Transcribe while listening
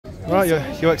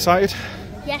Right, you excited?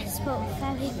 Yes, but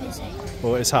very busy.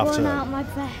 Well, it's half term. Run out my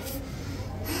breath.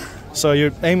 So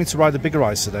you're aiming to ride the bigger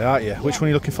rides today, aren't you? Which one are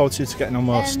you looking forward to getting on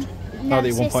most? Now that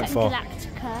you're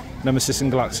 1.4. Nemesis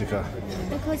and Galactica.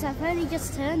 Because I've only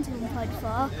just turned to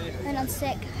 1.4 and I'm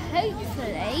sick.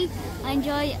 Hopefully, I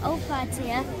enjoy old rides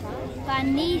here, but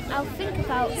I'll think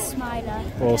about Smiler.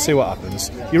 Well, we'll see what happens.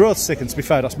 Your road's sick, and to be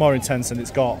fair, that's more intense than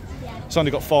it's got. Yeah. It's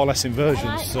only got 4 less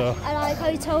inversions, so. And like how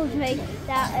you told me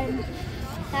that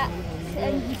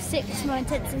 6 is more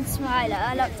intense than Smiler,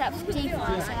 I looked up for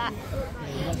G-Force.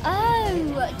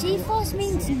 Oh, G-Force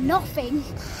means nothing.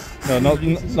 No, not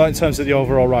in terms of the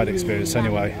overall ride experience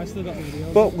anyway.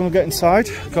 But we're going to get inside,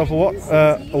 go for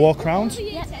a walk around.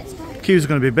 Yeah. Queues are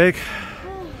going to be big,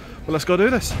 but let's go do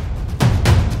this.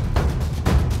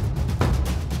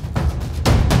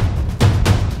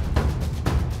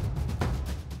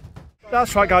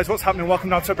 That's right guys, what's happening? Welcome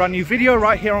now to a brand new video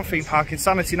right here on Theme Park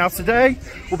Insanity. Now today,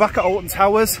 we're back at Alton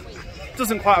Towers.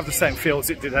 Doesn't quite have the same feel as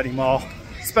it did anymore,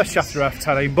 especially after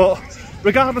F10, but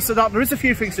regardless of that, there is a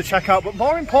few things to check out, but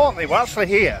more importantly, we're actually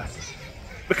here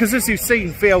because as you've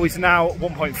seen, Theo is now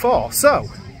 1.4, so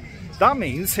that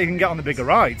means he can get on the bigger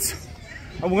rides.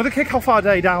 And we're going to kick off our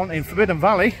day down in Forbidden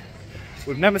Valley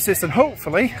with Nemesis and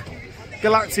hopefully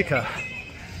Galactica.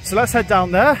 So let's head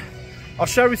down there. I'll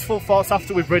share his full thoughts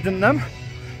after we've ridden them.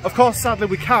 Of course, sadly,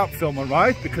 we can't film a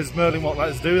ride because Merlin won't let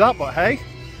us do that, but hey,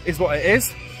 is what it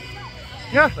is.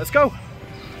 Yeah, let's go.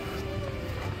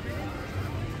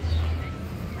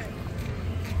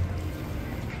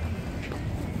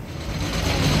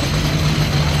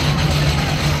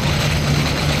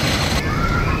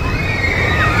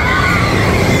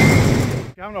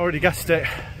 You haven't already guessed it.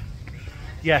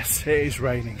 Yes, it is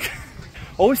raining.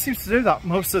 Always seems to do that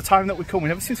most of the time that we come. We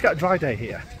never seem to get a dry day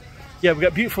here. Yeah, we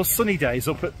get beautiful sunny days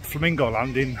up at Flamingo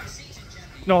Land in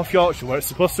North Yorkshire where it's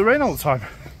supposed to rain all the time.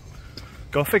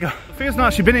 Go figure. Theo's not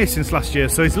actually been here since last year,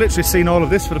 so he's literally seen all of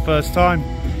this for the first time.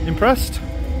 Impressed?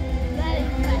 Very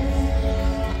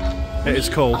impressed. It is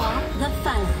cool.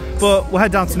 But we'll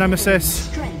head down to Nemesis.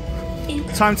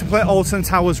 Time to play Alton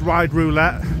Towers Ride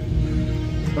Roulette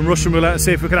and Russian Roulette and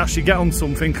see if we can actually get on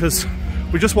something, because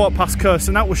we just walked past Curse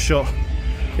and that was shut.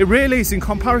 It really is, in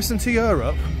comparison to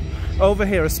Europe, over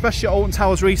here, especially at Alton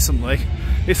Towers recently,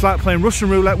 it's like playing Russian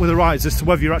roulette with the rides as to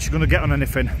whether you're actually going to get on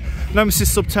anything.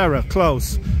 Nemesis Subterra,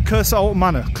 closed. Curse at Alton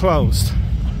Manor, closed.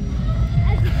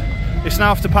 It's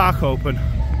now after park open.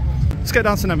 Let's get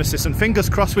down to Nemesis and fingers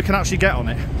crossed we can actually get on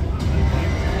it.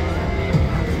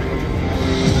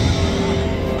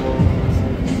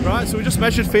 Right, so we just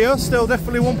measured Theo, still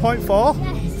definitely 1.4.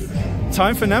 Yes.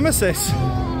 Time for Nemesis.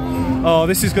 Oh,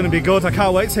 this is going to be good. I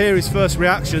can't wait to hear his first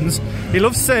reactions. He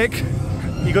loves sick.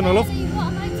 You're going to love. What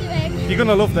am I doing? You're going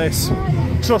to love this.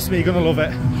 Trust me, you're going to love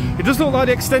it. It does look like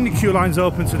the extended queue line's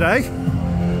open today.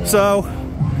 So,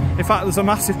 in fact, there's a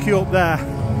massive queue up there.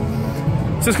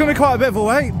 So it's going to be quite a bit of a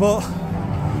wait, but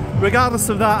regardless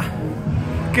of that,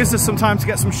 gives us some time to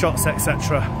get some shots,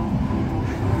 etc.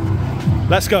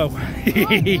 Let's go.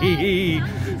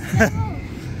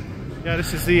 Yeah,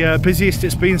 this is the busiest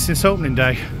it's been since opening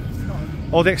day.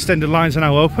 All the extended lines are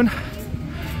now open.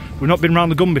 We've not been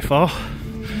round the gun before,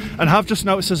 and have just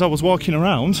noticed as I was walking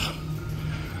around,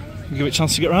 give it a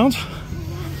chance to get round,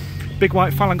 big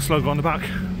white Phalanx logo on the back.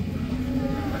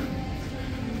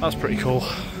 That's pretty cool.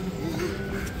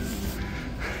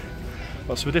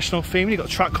 Got some additional theming. You've got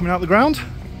a track coming out of the ground,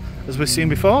 as we've seen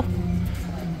before.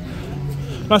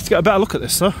 Nice to get a better look at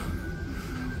this though.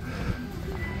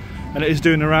 And it is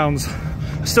doing the rounds.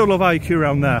 I still love IQ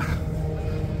around there.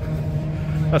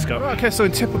 Let's go. Right, okay, so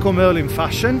in typical Merlin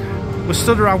fashion, we're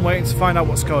stood around waiting to find out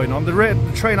what's going on. The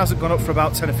train hasn't gone up for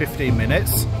about 10 or 15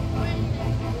 minutes.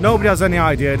 Nobody has any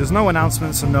idea. There's no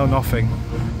announcements and no nothing.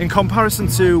 In comparison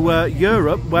to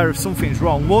Europe, where if something's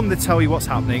wrong, 1, they tell you what's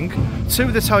happening,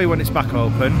 2, they tell you when it's back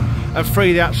open, and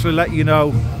 3, they actually let you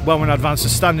know well in advance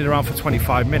of standing around for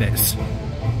 25 minutes.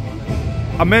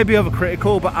 I may be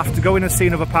overcritical, but after going and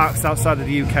seeing other parks outside of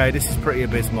the UK, this is pretty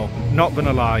abysmal. Not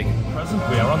gonna lie. At present,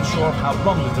 we are unsure of how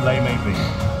long the delay may be,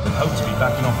 but hope to be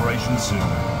back in operation soon.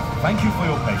 Thank you for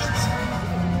your patience.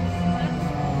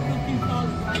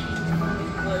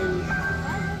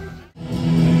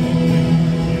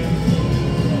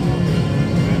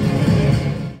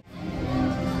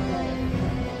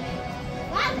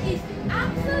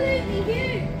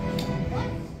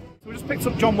 Picked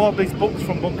up John Wardley's books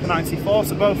from Bunker 94,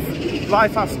 so both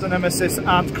Life After Nemesis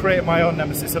and Create My Own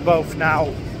Nemesis are both now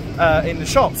in the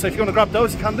shop. So if you want to grab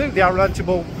those, you can do. They are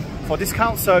eligible for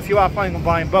discounts, so if you are planning on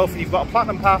buying both and you've got a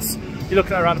Platinum Pass, you're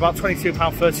looking at around about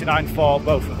 £22.39 for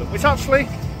both of them, which actually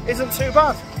isn't too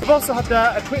bad. We've also had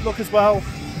a quick look as well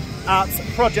at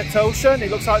Project Ocean. It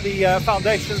looks like the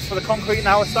foundations for the concrete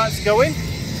now are starting to go in,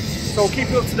 so we'll keep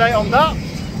you up to date on that.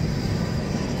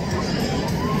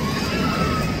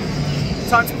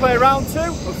 Time to play round 2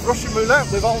 of Russian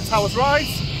Roulette with Alton Towers Resort.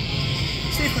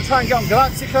 See if we can try and get on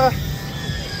Galactica.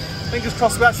 Fingers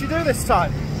crossed we actually do this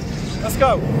time. Let's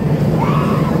go.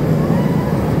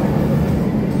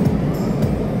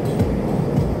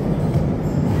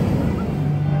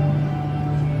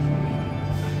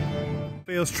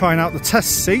 Theo's trying out the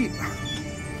test seat.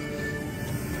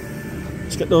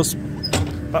 Let's get those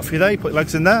back for you there. Put your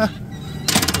legs in there.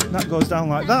 And that goes down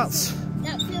like that.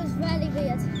 That feels really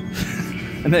weird.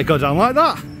 And they go down like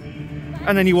that.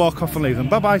 And then you walk off and leave them.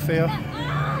 Bye bye, Theo.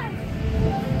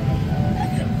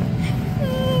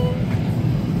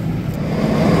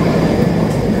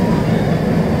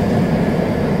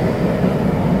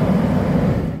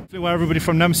 Where everybody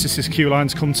from Nemesis's queue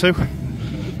lines come to.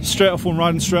 Straight off one ride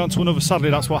and straight onto another. Sadly,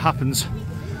 that's what happens.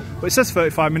 But it says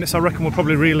 35 minutes. I reckon we're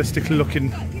probably realistically looking,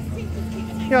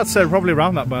 yeah, I'd say probably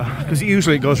around that bar, because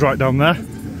usually it goes right down there.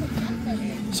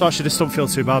 So actually this don't feel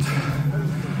too bad.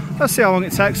 Let's see how long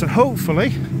it takes, and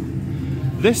hopefully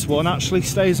this one actually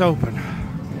stays open.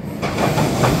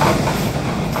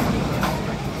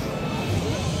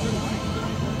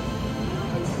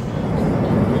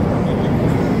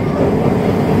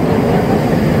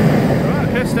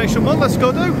 Station 1, let's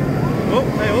go do. Oh,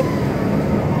 hey up.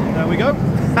 There we go.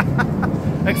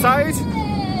 Excited?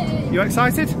 You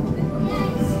excited?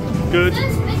 Yes. Good.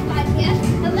 First big bike here.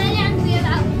 I'm really angry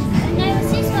about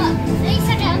Nemesis, but at least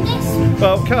I get on this.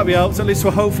 Well, can't be helped. At least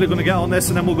we're hopefully going to get on this,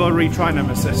 and then we'll go and retry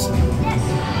Nemesis. Yes.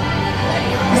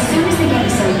 As soon as the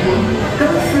gates open, go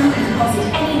through and deposit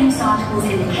any loose articles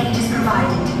in the cages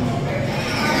provided.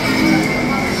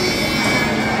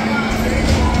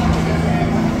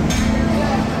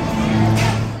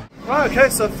 Right, okay,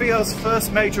 so Theo's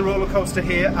first major roller coaster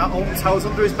here at Alton Towers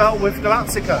under his belt with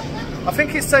Galactica. I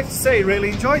think it's safe to say he really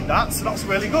enjoyed that, so that's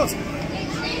really good. It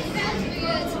felt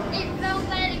weird. It felt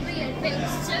very weird, but it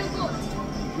was so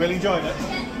good. Really enjoyed it?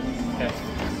 Yeah.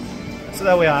 Okay. So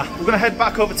there we are. We're going to head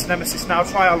back over to Nemesis now,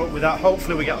 try our luck with that.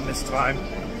 Hopefully we get on this time.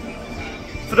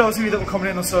 For those of you that were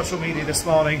commenting on social media this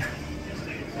morning,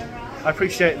 I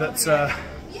appreciate that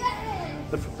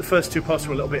the first 2 posts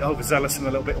were a little bit overzealous and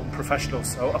a little bit unprofessional,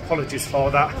 so apologies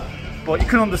for that, but you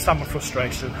can understand my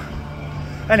frustration.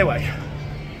 Anyway,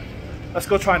 let's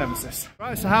go try Nemesis.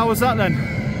 Right, so how was that then?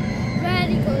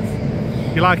 Really good.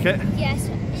 You like it? Yes,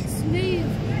 it's smooth.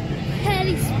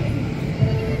 Really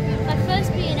smooth. My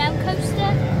first B&M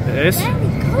coaster. It is. Really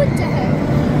good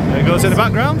though. There it goes in the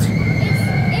background.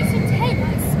 It's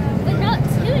intense, but not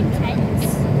too intense.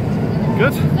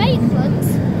 Good. Great fun.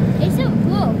 Isn't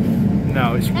rough.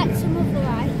 No, it's Like some other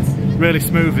rides. really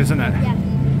smooth, isn't it? Yeah.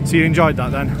 So you enjoyed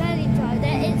that then? Really enjoyed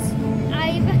it.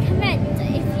 I recommend that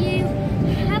if you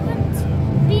haven't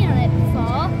been on it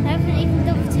before, haven't even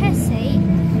done the test seat,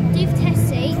 do the test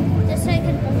seat just so you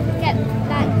can get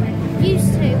like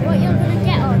used to what you're going to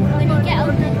get on when you get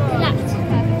on the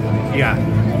Galactica. Yeah.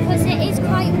 Because it is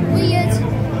quite weird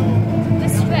but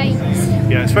strange.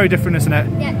 Yeah, it's very different, isn't it?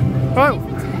 Yeah. Right.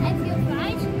 Different to the every other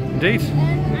ride. Indeed.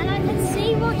 And I can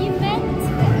see what you meant.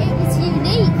 It was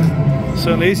unique.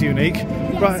 Certainly is unique.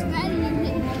 Yes, Right. very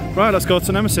unique. Right, let's go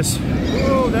to Nemesis.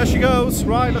 Oh, there she goes.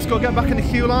 Right, let's go get back in the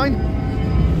queue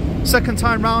line. Second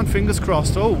time round, fingers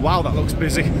crossed. Oh, wow, that looks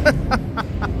busy.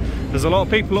 There's a lot of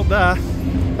people up there.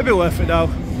 It'll be worth it though.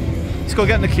 Let's go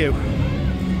get in the queue.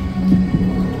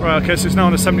 Right, okay, so it's now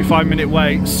on a 75-minute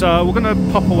wait. So we're going to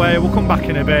pop away, we'll come back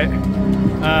in a bit.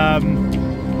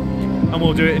 And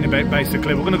we'll do it in a bit,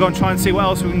 basically. We're going to go and try and see what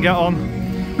else we can get on.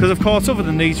 Because, of course, other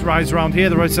than these rides around here,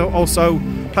 there is also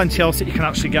plenty else that you can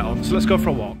actually get on. So let's go for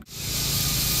a walk.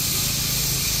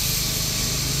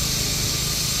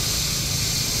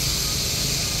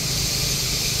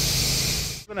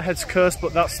 I'm going to head to Curse,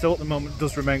 but that still at the moment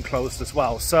does remain closed as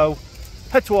well. So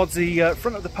head towards the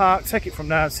front of the park, take it from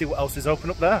there and see what else is open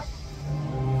up there.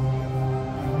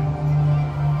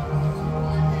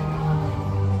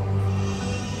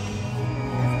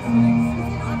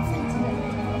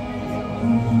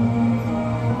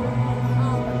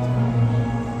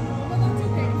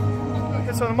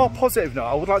 So on a more positive note,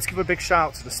 I would like to give a big shout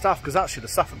out to the staff, because actually the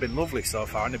staff have been lovely so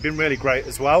far and they've been really great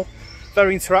as well.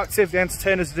 Very interactive, the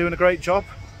entertainers are doing a great job.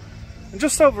 And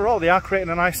just overall, they are creating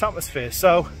a nice atmosphere.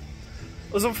 So,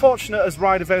 as unfortunate as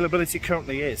ride availability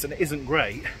currently is, and it isn't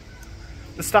great,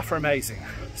 the staff are amazing.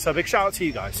 So big shout out to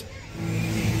you guys.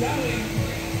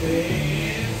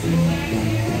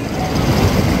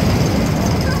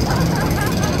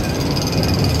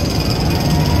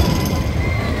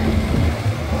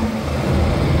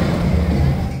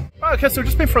 Okay, so we've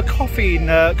just been for a coffee in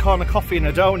Corner Coffee and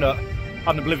a donut,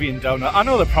 an Oblivion donut. I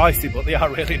know they're pricey, but they are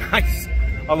really nice.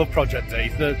 I love Project D.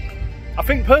 I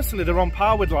think personally they're on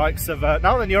par with likes of.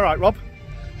 Now then, you're right, Rob.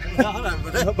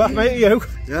 Not bad, mate. You?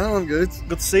 Yeah, I'm good.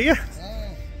 Good to see you.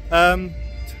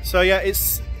 So yeah,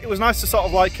 it was nice to sort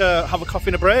of like have a coffee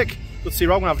and a break. Good to see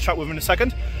Rob. We'll have a chat with him in a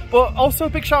second. But also a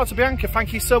big shout out to Bianca.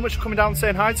 Thank you so much for coming down and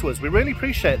saying hi to us. We really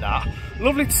appreciate that.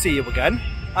 Lovely to see you again.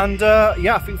 And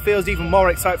yeah, I think Theo's even more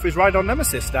excited for his ride on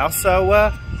Nemesis now.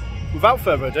 So without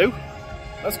further ado,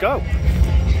 let's go.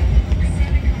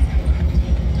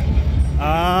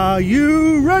 Are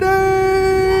you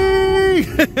ready?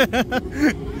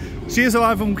 She is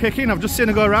alive and kicking. I've just seen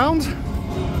her go around.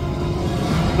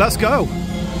 Let's go.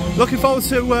 Looking forward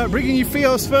to bringing you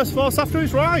Theo's first thoughts after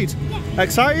his ride. Yeah.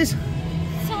 Excited?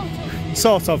 Sort of.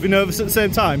 Sort of. You nervous at the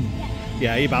same time?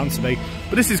 Yeah, you're bound to be.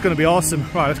 But this is going to be awesome.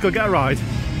 Right, let's go get a ride.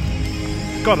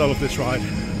 God, I love this ride.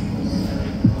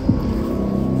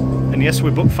 And yes,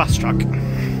 we booked fast track.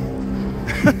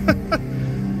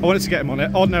 I wanted to get him on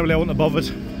it. Ordinarily I wouldn't have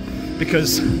bothered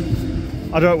because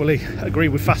I don't really agree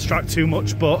with fast track too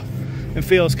much, but in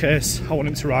Theo's case I want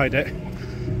him to ride it,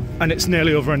 and it's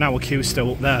nearly over an hour queue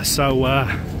still up there, so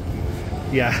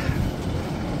yeah,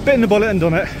 bitten the bullet and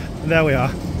done it, and there we are,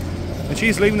 and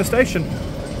she's leaving the station.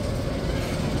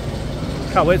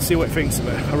 Can't wait to see what he thinks of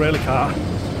it. I really can't.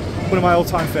 One of my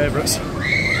all-time favourites.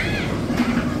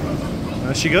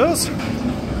 There she goes.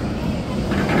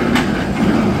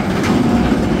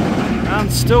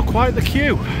 And still quite the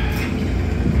queue.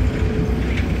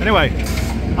 Anyway,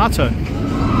 our turn.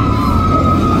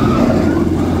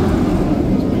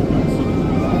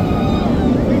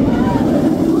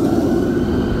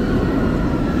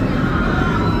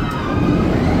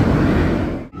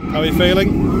 How are you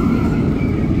feeling?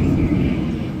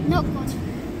 Not good.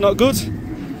 Not good?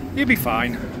 You'll be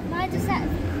fine. Why does that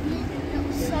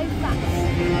look so fast?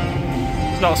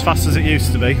 It's not as fast as it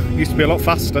used to be. It used to be a lot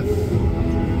faster. I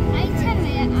tell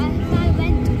you, I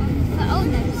went on for old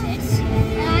Nemesis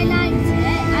and I liked it.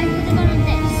 I could have gone on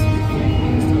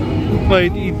this. Well,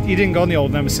 you didn't go on the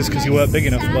old Nemesis because you weren't big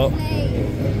enough, but... I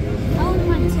only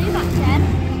went 2 back then.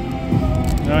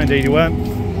 No, indeed you weren't.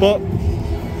 But,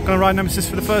 going to ride Nemesis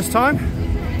for the first time.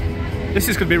 This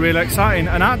is going to be really exciting,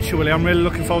 and actually I'm really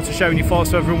looking forward to sharing your thoughts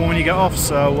to everyone when you get off,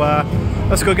 so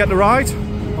let's go get the ride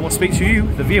and we'll speak to you,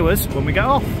 the viewers, when we get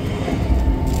off.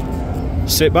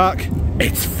 Sit back,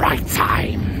 it's fright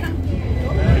time!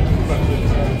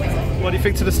 What do you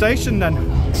think to the station then?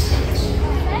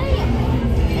 Very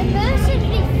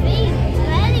immersively themed,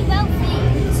 really well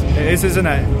themed. It is, isn't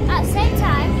it? At the same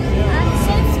time, I'm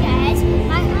so scared,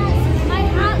 my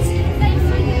heart's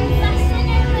racing faster than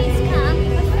anybody's car.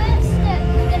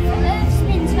 The first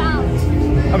spins round.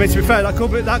 I mean, to be fair, that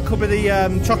could be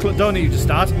the chocolate donut you just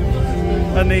had,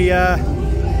 and the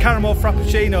caramel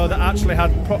frappuccino that actually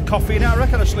had coffee in it. I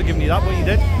reckon I should have given you that, but you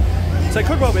did. So it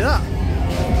could well be that.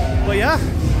 But yeah,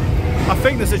 I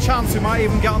think there's a chance we might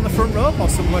even get on the front row or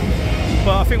something.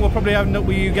 But I think we'll probably end up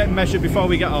with you getting measured before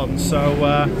we get on. So,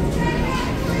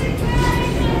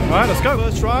 right, let's go.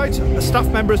 First ride. A staff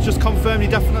member has just confirmed he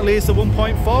definitely is the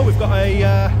 1.4. We've got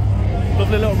a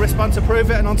lovely little wristband to prove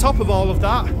it. And on top of all of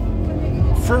that,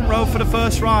 front row for the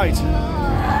first ride.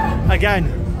 Again,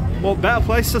 what better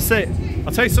place to sit?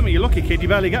 I'll tell you something, you're lucky, kid. You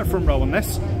barely get front row on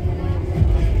this.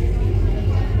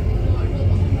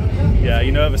 Yeah,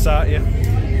 you're nervous, aren't you?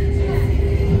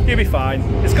 You'll be fine.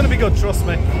 It's going to be good, trust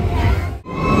me.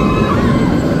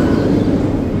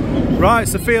 Right,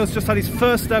 so Theo's just had his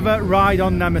first ever ride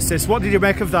on Nemesis. What did you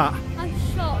make of that? I'm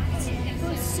shocked. It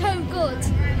was so good.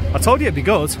 I told you it'd be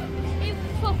good. It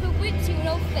proper whips you in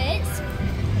all fits.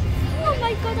 Oh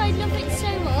my god, I love it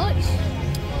so much.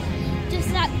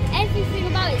 Just like everything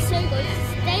about it so good.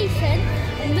 Station,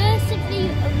 immersively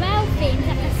around things,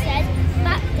 like I said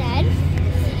back then.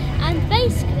 And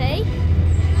basically,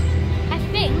 I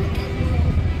think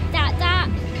that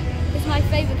is my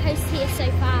favourite coaster here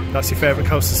so far. That's your favourite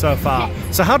coaster so far?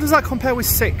 Yeah. So how does that compare with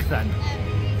Sick then?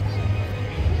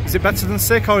 Is it better than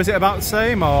Sick, or is it about the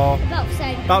same, or? About the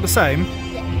same. About the same?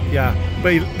 Yeah. Yeah,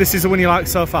 but this is the one you like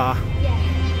so far? Yeah.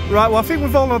 Right, well I think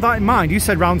with all of that in mind, you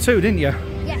said round 2, didn't you?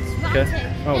 Yes, round Okay.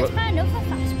 2. Oh, Let's buy another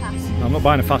fast pass. No, I'm not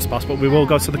buying a fast pass, but we will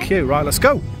go to the queue. Right, let's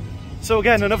go. So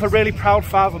again, another really proud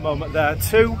father moment there.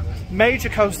 2 major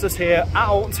coasters here at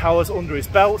Alton Towers under his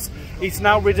belt. He's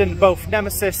now ridden both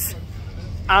Nemesis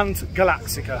and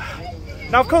Galactica.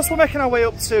 Now, of course, we're making our way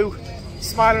up to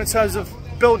Smiler in terms of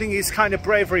building his kind of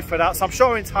bravery for that, so I'm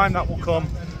sure in time that will come.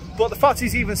 But the fact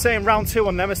he's even saying round 2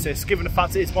 on Nemesis, given the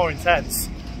fact that it's more intense,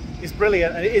 is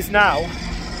brilliant, and it is now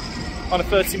on a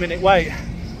 30-minute wait.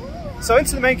 So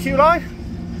into the main queue line,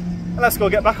 and let's go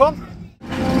get back on.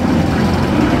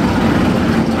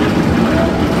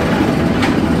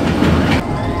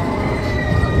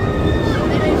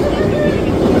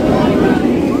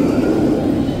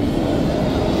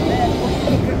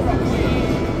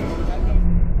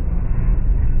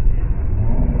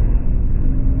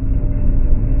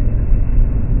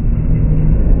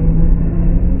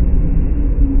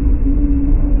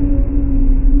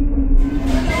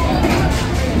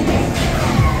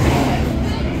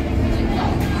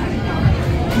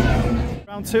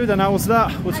 Two, then how was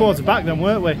that? We're towards the back then,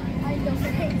 weren't we? I love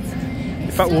it.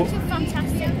 In fact, Such a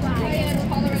fantastic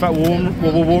ride. In fact,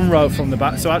 we're one row from the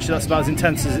back, so actually that's about as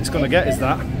intense as it's going to get, is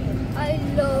that? I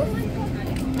love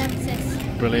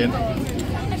Nemesis. Brilliant.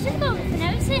 I should go with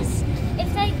Nemesis.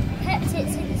 If they kept it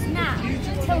since now,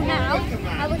 till now,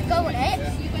 I would go on it.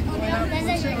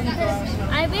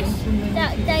 I wish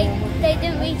that they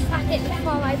didn't retrack it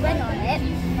before I went on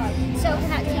it, so I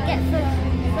can actually get the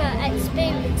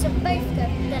experience of both of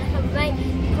them, then I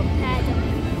can compare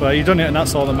them. Well, you've done it and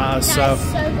that's all that matters, That's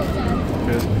so so good done.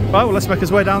 good. Right, well, let's make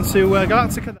us way down to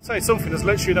Galactica. I'll tell you something, there's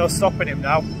literally no stopping him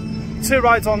now. 2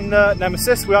 rides on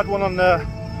Nemesis. We had one on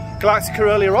Galactica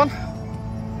earlier on.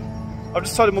 I've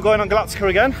just told him we're going on Galactica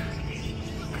again.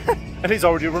 And he's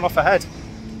already run off ahead.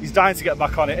 He's dying to get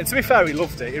back on it, and to be fair, he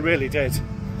loved it, he really did.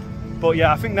 But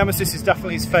yeah, I think Nemesis is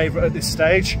definitely his favourite at this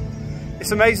stage.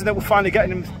 It's amazing that we're finally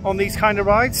getting him on these kind of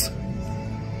rides.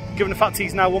 Given the fact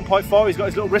he's now 1.4, he's got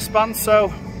his little wristband,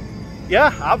 so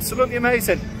yeah, absolutely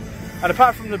amazing. And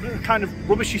apart from the kind of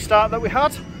rubbishy start that we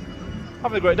had,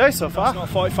 having a great day so far. It's not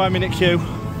a 45-minute queue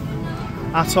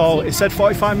at all. It said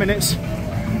 45 minutes.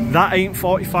 That ain't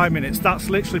 45 minutes. That's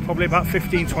literally probably about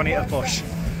 15-20 at a push.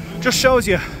 Just shows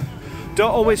you,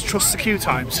 don't always trust the queue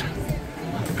times.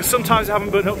 Because sometimes they haven't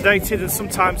been updated and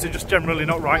sometimes they're just generally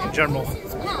not right in general.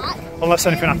 Unless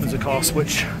anything happens, of course,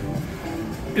 which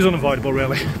is unavoidable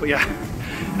really, but yeah.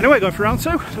 Anyway, going for round 2,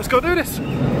 let's go do this.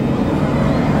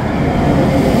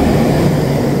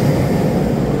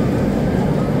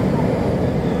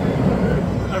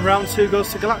 And round 2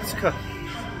 goes to Galactica.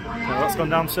 Okay, what's gone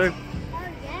down to? Oh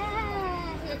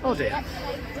yeah. Oh dear.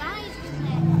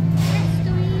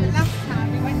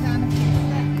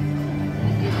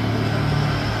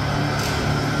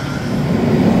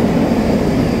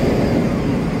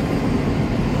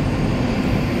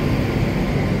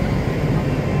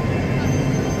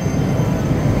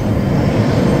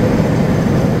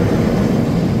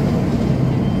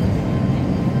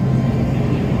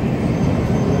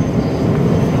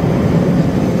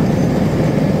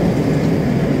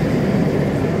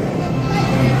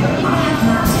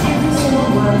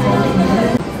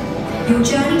 Your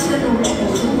journey to the launch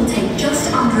portal will take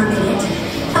just under a minute.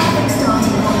 Perfect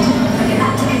starting point for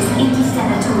Galactica's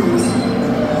interstellar tours.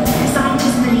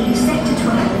 Scientists believe Sector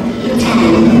 12, the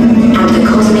 10, and the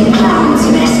cosmic clouds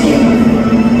rescue.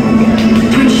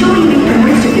 To ensure you make the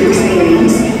most of your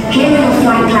experience, here are your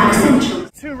flight plan essentials.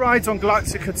 2 rides on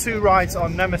Galactica, 2 rides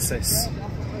on Nemesis.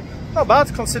 Not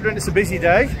bad considering it's a busy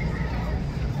day.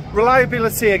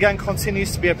 Reliability again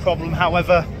continues to be a problem,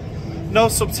 however, no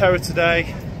Subterra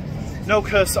today. No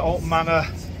curse at Alton Manor.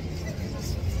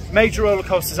 Major roller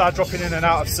coasters are dropping in and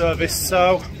out of service,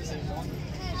 so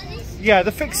yeah,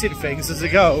 they're fixing things as they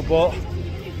go, but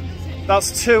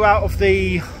that's 2 out of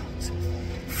the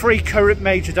 3 current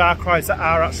major dark rides that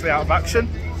are actually out of action,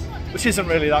 which isn't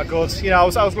really that good. You know, I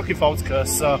was looking forward to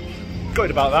Curse, so gutted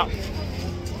about that.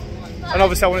 And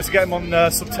obviously I wanted to get him on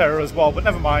Subterra as well, but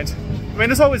never mind. I mean,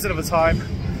 there's always another time.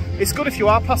 It's good if you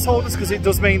are pass holders because it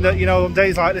does mean that, you know, on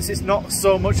days like this it's not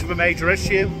so much of a major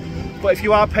issue, but if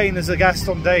you are paying as a guest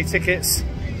on day tickets,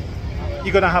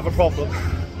 you're going to have a problem.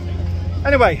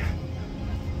 Anyway,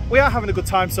 we are having a good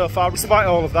time so far despite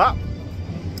all of that,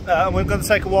 and we're going to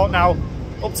take a walk now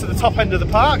up to the top end of the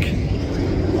park.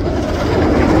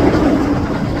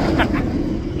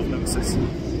 Love Nemesis.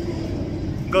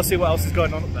 Go see what else is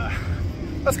going on up there.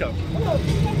 Let's go.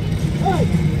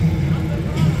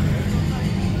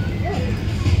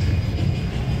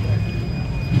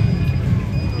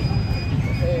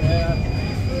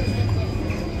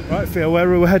 Right, Theo, where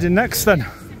are we heading next then? Okay,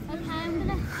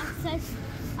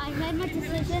 I made my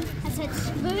decision. I said,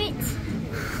 screw it.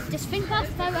 Just think about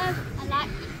photo and like,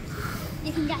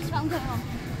 you can guess what I'm going on.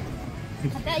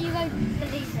 I bet you won't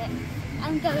believe it.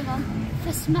 I'm going on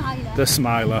the Smiler. The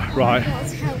Smiler, right. Oh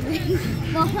God, help me.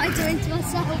 What am I doing to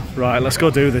myself? Right, let's go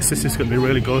do this. This is going to be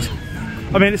really good.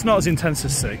 I mean, it's not as intense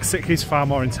as 6. 6 is far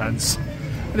more intense.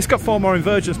 And it's got 4 more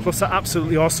inversions plus that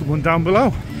absolutely awesome one down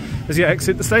below as you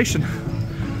exit the station.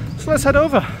 So let's head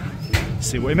over,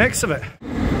 see what he makes of it.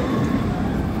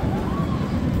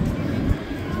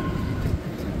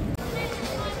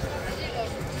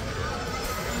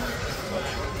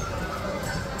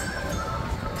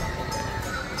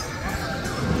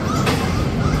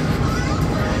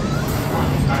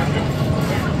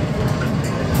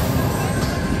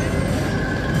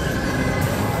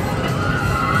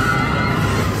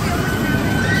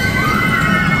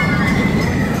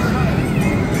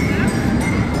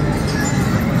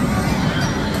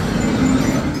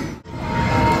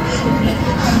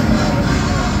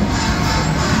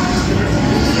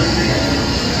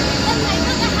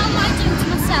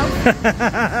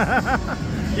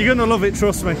 You're gonna love it,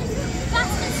 trust me.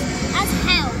 Fast as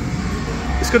hell.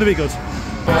 It's gonna be good.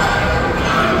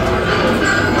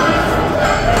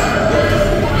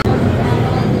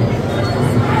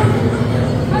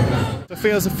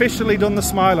 Theo's officially done the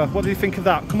Smiler. What do you think of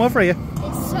that? Come over here.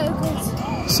 It's so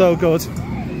good. So good.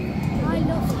 I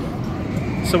love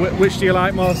you. So which do you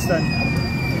like most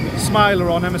then? Smiler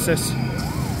or Nemesis?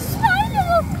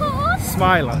 Smiler, of course.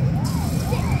 Smiler.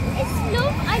 It's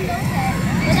love. I love it.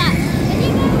 But that,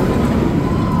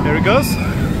 Here it goes.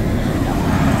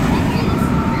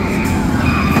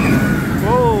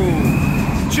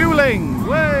 Whoa! Dueling!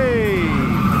 Way!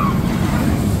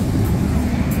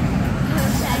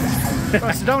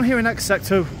 Right, so down here in X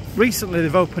Sector, recently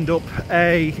they've opened up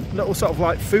a little sort of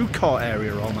like food court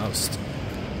area almost,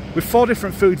 with 4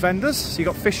 different food vendors. So you've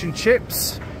got fish and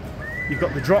chips, you've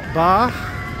got the drop bar,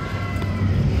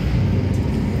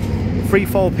 free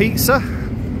fall pizza,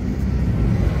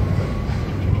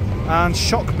 and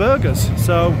shock burgers.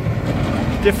 So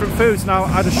different foods. Now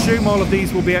I'd assume all of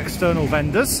these will be external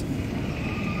vendors,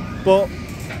 but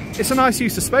it's a nice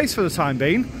use of space for the time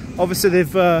being. Obviously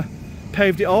they've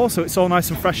paved it all, so it's all nice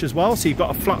and fresh as well, so you've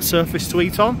got a flat surface to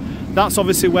eat on. That's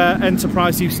obviously where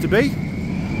Enterprise used to be,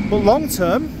 but long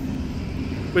term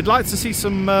we'd like to see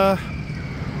some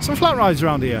flat rides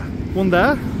around here. One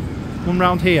there, one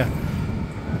round here.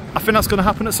 I think that's going to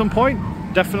happen at some point.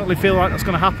 Definitely feel like that's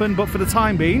going to happen, but for the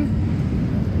time being,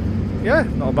 yeah,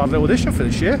 not a bad little addition for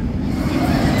this year.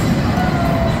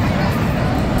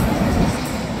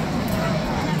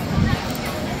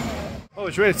 Oh,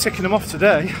 it's really ticking them off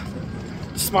today.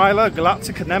 Smiler,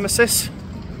 Galactic and Nemesis.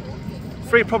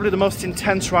 3 probably the most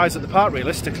intense rides at the park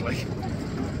realistically.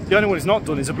 The only one he's not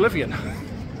done is Oblivion,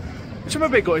 which I'm a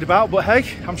bit gutted about, but hey,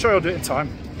 I'm sure he'll do it in time.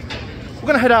 We're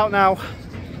going to head out now.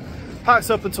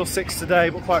 Park's up until 6 today,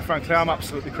 but quite frankly I'm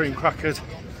absolutely cream crackered,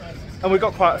 and we've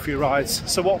got quite a few rides.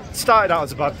 So what started out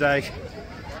as a bad day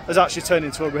has actually turned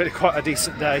into a really quite a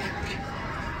decent day.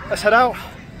 Let's head out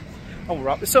and we'll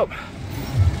wrap this up.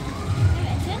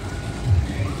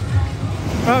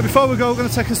 Right, before we go, we're going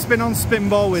to take a spin on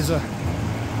Spinball Whizzer.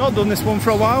 Not done this one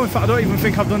for a while. In fact, I don't even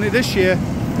think I've done it this year.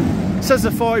 It says a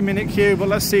 40-minute queue, but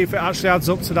let's see if it actually adds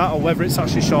up to that or whether it's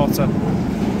actually shorter.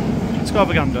 Let's go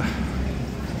have a gander.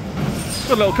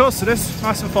 Good little coaster this,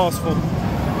 nice and forceful.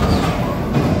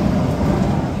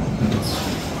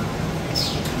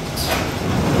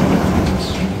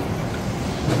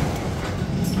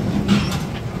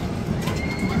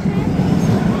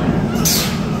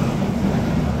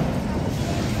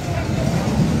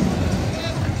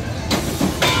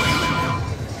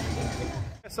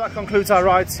 So that concludes our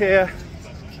rides here.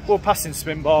 We're passing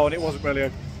Spinball and it wasn't really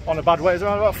on a bad way. It was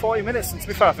around about 40 minutes, and to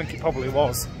be fair I think it probably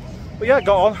was. But yeah,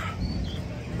 got on.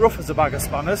 Rough as a bag of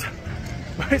spanners,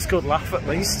 but it's good laugh at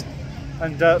least.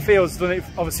 And Theo's done it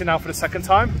obviously now for the 2nd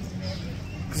time,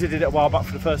 because he did it a while back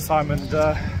for the 1st time, and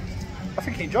I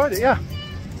think he enjoyed it, yeah.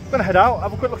 I'm gonna head out,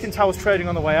 have a quick look in Towers Trading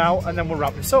on the way out, and then we'll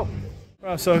wrap this up.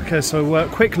 Right, so okay, so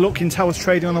quick look in Towers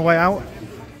Trading on the way out.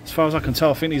 As far as I can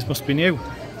tell, I think these must be new.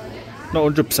 Not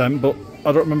 100%, but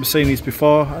I don't remember seeing these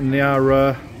before, and they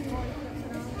are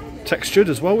textured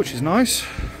as well, which is nice.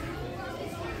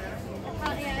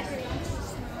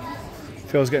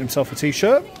 Theo's getting himself a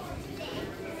t-shirt.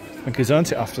 I think he's earned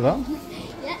it after that.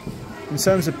 yeah. In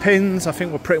terms of pins, I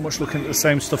think we're pretty much looking at the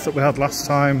same stuff that we had last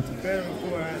time.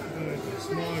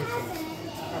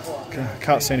 Okay,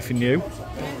 can't see anything new. Well,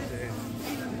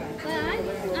 I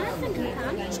think I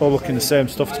can. It's all looking the same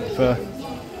stuff, to be fair.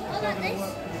 What about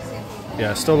this?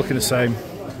 Yeah, still looking the same.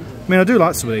 I mean, I do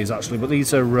like some of these actually, but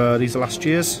these are last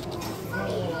year's.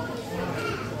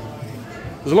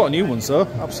 There's a lot of new ones though,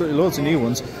 absolutely loads of new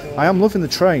ones. I am loving the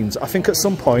trains. I think at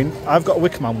some point, I've got a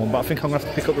Wickerman one, but I think I'm going to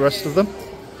have to pick up the rest of them,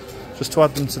 just to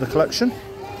add them to the collection.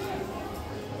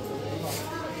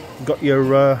 You've got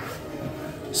your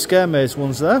Scare Maze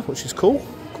ones there, which is cool.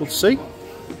 Cool to see.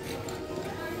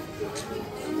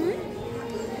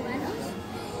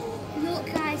 Look,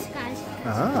 guys.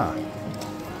 Ah,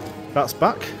 that's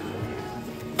back.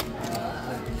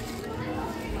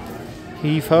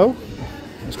 Heave Ho.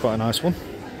 That's quite a nice one.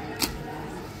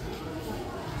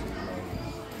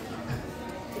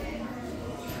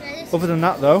 Other than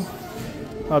that though,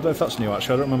 I don't know if that's new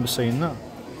actually, I don't remember seeing that.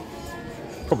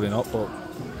 Probably not, but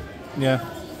yeah,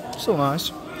 still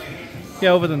nice.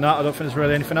 Yeah, other than that I don't think there's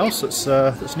really anything else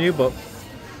that's new, but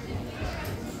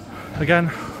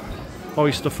again, all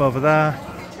your stuff over there.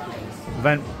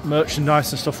 Event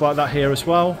merchandise and stuff like that here as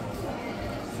well.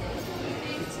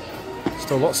 Let's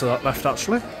Still lots of that left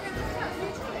actually.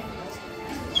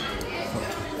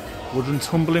 Wooden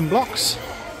tumbling blocks.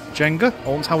 Jenga,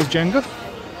 Alton Towers Jenga.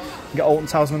 You get Alton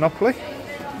Towers Monopoly.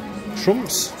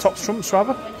 Trumps, Tops Trumps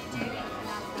rather.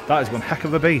 That is one heck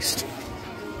of a beast.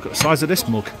 Look at the size of this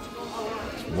mug.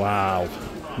 Wow,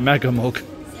 mega mug.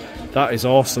 That is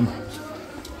awesome.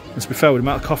 Let's be fair, with the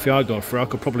amount of coffee I go through, I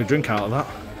could probably drink out of that.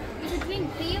 You could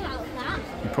drink beer out of that.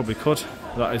 You probably could.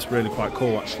 That is really quite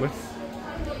cool actually.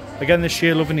 Again this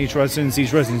year, loving these resins.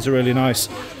 These resins are really nice.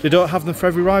 They don't have them for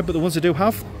every ride, but the ones they do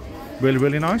have, really,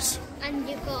 really nice. And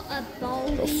you've got a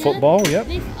bowl Got a here football, yep.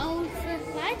 with old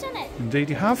rides on it. Indeed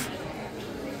you have.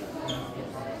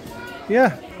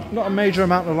 Yeah, not a major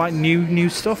amount of like new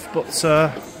stuff, but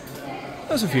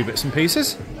there's a few bits and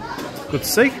pieces. Good to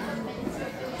see.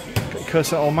 Got your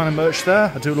Cursor Old Man merch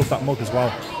there. I do love that mug as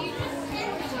well.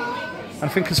 And I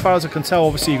think as far as I can tell,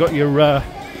 obviously you got your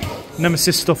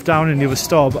Nemesis stuff down in the other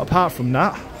store, but apart from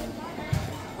that,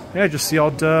 yeah, just the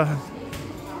odd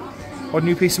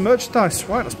new piece of merchandise.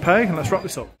 Right, let's pay and let's wrap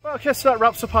this up. Well, okay, so that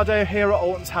wraps up our day here at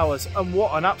Alton Towers, and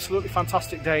what an absolutely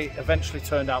fantastic day it eventually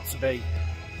turned out to be.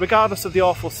 Regardless of the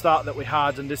awful start that we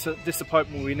had and this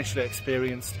disappointment we initially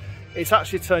experienced, it's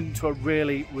actually turned into a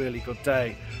really, really good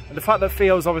day. And the fact that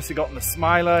Theo's obviously got on the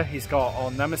Smiler, he's got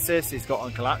on Nemesis, he's got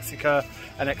on Galactica,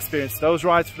 and experienced those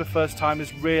rides for the first time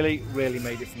has really, really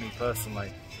made it for me personally.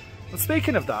 And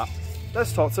speaking of that,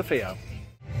 let's talk to Theo.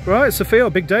 Right, so Theo,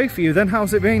 big day for you then.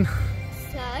 How's it been?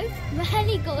 So,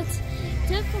 really good.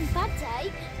 Took from bad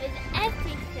day with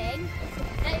everything,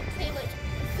 pretty much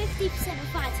 50%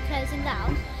 of rides closing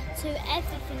down to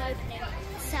everything opening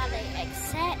Sally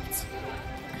except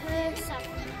Curse.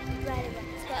 I'm ready to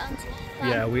get onto that.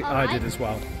 Yeah, I did as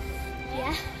well.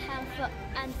 Yeah,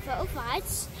 and for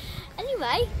rides.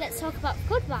 Anyway, let's talk about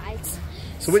good rides.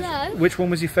 So which one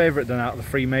was your favourite then out of the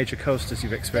three major coasters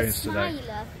you've experienced today?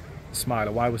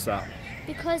 Smiler, why was that?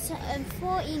 Because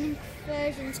 14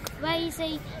 versions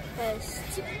crazy, first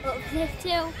uplift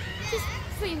hill, just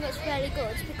pretty much really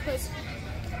good because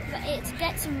it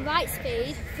gets some right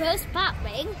speed, first back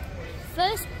ring,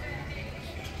 first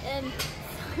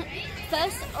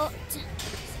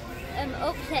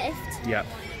uplift. Yeah.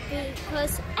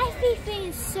 Because everything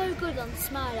is so good on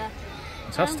Smiler.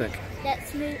 Fantastic.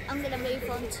 Let's move. I'm going to move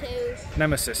on to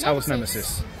Nemesis. How was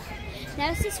Nemesis?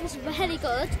 Nemesis was really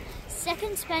good.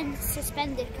 Second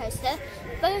suspended coaster,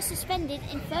 both suspended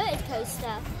inverted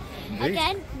coaster. Indeed.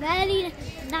 Again, really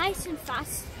nice and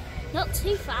fast. Not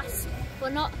too fast,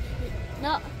 but not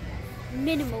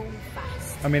minimal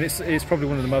fast. I mean, it's probably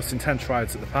one of the most intense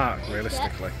rides at the park,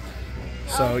 realistically.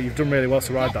 Yep. So you've done really well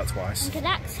to ride that twice. And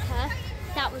Galactica,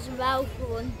 that was well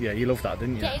fun. Yeah, you loved that,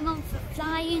 didn't you? Getting on the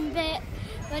flying bit.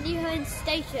 When you're in the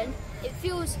station, it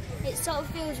sort of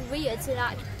feels weird to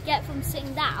like get from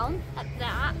sitting down like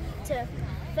that to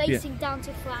facing down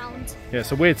to ground. Yeah,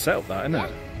 it's a weird setup that, isn't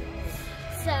it?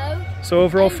 So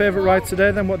overall favourite ride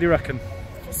today then, what do you reckon?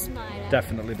 The Smiler.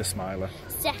 Definitely the Smiler.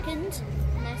 Second,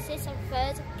 Nemesis, and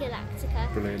third,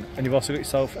 Galactica. Brilliant. And you've also got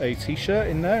yourself a t-shirt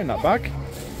in there, in that bag.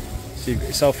 So you've got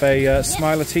yourself a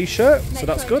Smiler t-shirt, so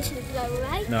that's good.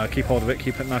 No, keep hold of it,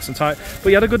 keep it nice and tight. But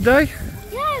you had a good day?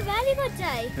 Yeah, really good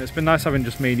day. It's been nice having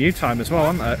just me and you time as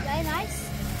well, hasn't it? Very nice.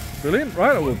 Brilliant.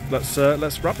 Right, well, let's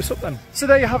wrap this up then. So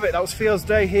there you have it. That was Theo's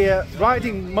day here,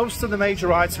 riding most of the major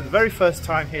rides for the very first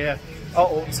time here at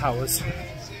Alton Towers.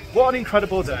 What an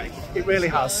incredible day. It really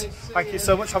has. Thank you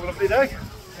so much. Have a lovely day.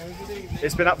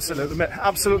 It's been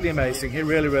absolutely amazing. It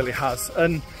really, really has.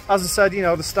 And as I said, you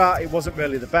know, the start, it wasn't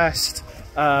really the best.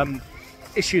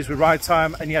 Issues with ride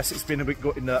time, and yes, it's been a bit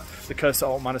gutting that the Cursor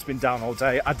Old Man has been down all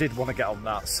day. I did want to get on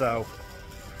that, so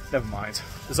never mind.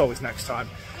 There's always next time.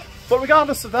 But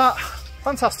regardless of that,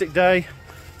 fantastic day.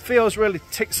 Theo's really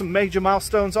ticked some major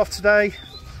milestones off today.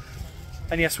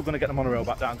 And yes, we're going to get the monorail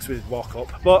back down because we did walk up.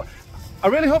 But I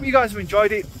really hope you guys have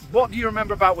enjoyed it. What do you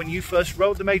remember about when you first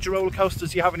rode the major roller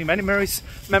coasters? Do you have any memories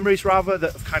rather,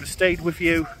 that have kind of stayed with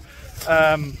you?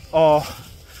 Or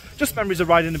just memories of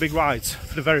riding the big rides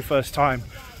for the very first time?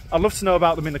 I'd love to know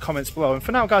about them in the comments below. And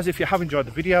for now, guys, if you have enjoyed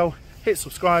the video, hit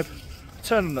subscribe,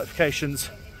 turn on notifications,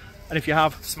 and if you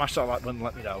have, smash that like button and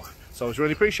let me know. It's always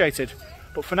really appreciated.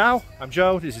 But for now, I'm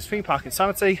Joe, this is Theme Park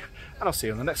Insanity, and I'll see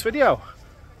you in the next video.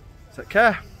 Take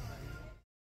care.